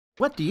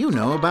What do you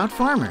know about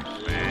farmers?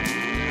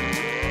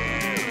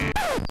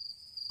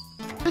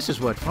 This is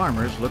what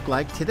farmers look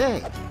like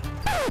today.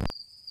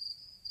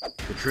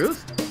 The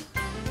truth?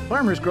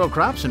 Farmers grow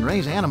crops and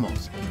raise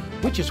animals,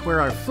 which is where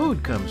our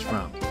food comes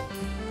from.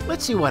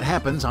 Let's see what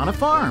happens on a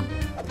farm.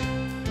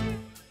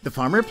 The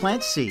farmer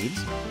plants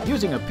seeds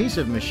using a piece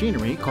of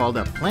machinery called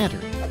a planter.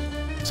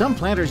 Some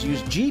planters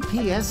use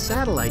GPS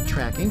satellite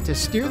tracking to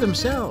steer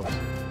themselves.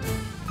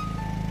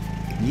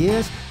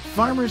 Yes,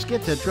 farmers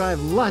get to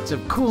drive lots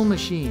of cool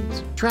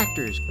machines,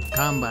 tractors,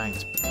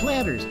 combines,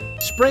 planters,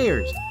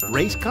 sprayers,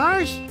 race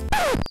cars.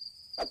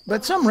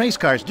 But some race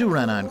cars do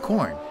run on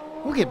corn.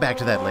 We'll get back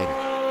to that later.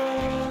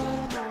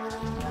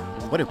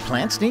 What do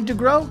plants need to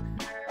grow?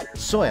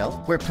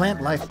 Soil, where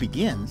plant life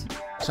begins,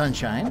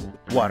 sunshine,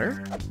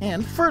 water,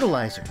 and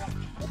fertilizer.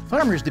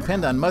 Farmers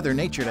depend on Mother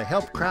Nature to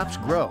help crops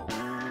grow,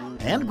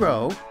 and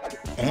grow,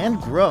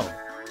 and grow.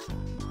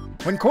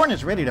 When corn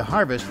is ready to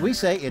harvest, we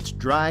say it's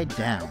dried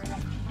down.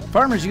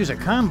 Farmers use a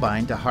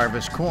combine to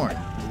harvest corn.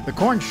 The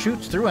corn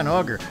shoots through an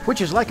auger, which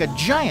is like a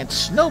giant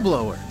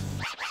snowblower.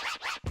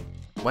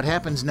 What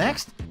happens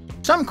next?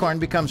 Some corn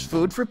becomes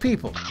food for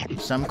people.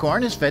 Some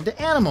corn is fed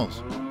to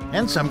animals.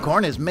 And some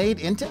corn is made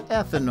into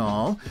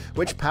ethanol,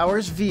 which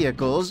powers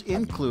vehicles,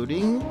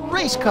 including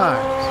race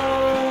cars.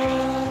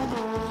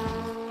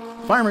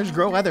 Farmers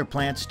grow other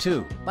plants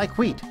too, like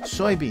wheat,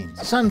 soybeans,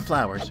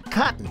 sunflowers,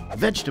 cotton,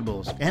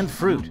 vegetables, and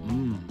fruit.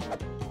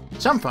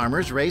 Some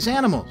farmers raise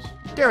animals,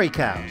 dairy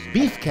cows,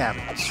 beef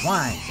cattle,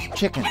 swine,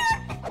 chickens,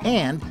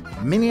 and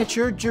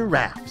miniature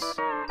giraffes.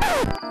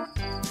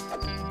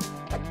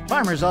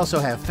 Farmers also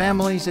have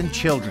families and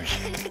children.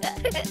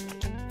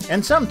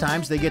 And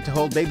sometimes they get to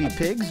hold baby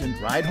pigs and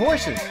ride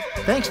horses.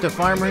 Thanks to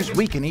farmers,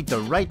 we can eat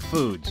the right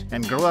foods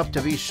and grow up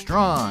to be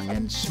strong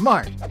and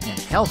smart and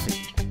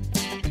healthy.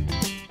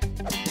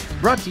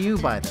 Brought to you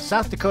by the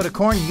South Dakota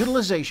Corn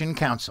Utilization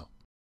Council.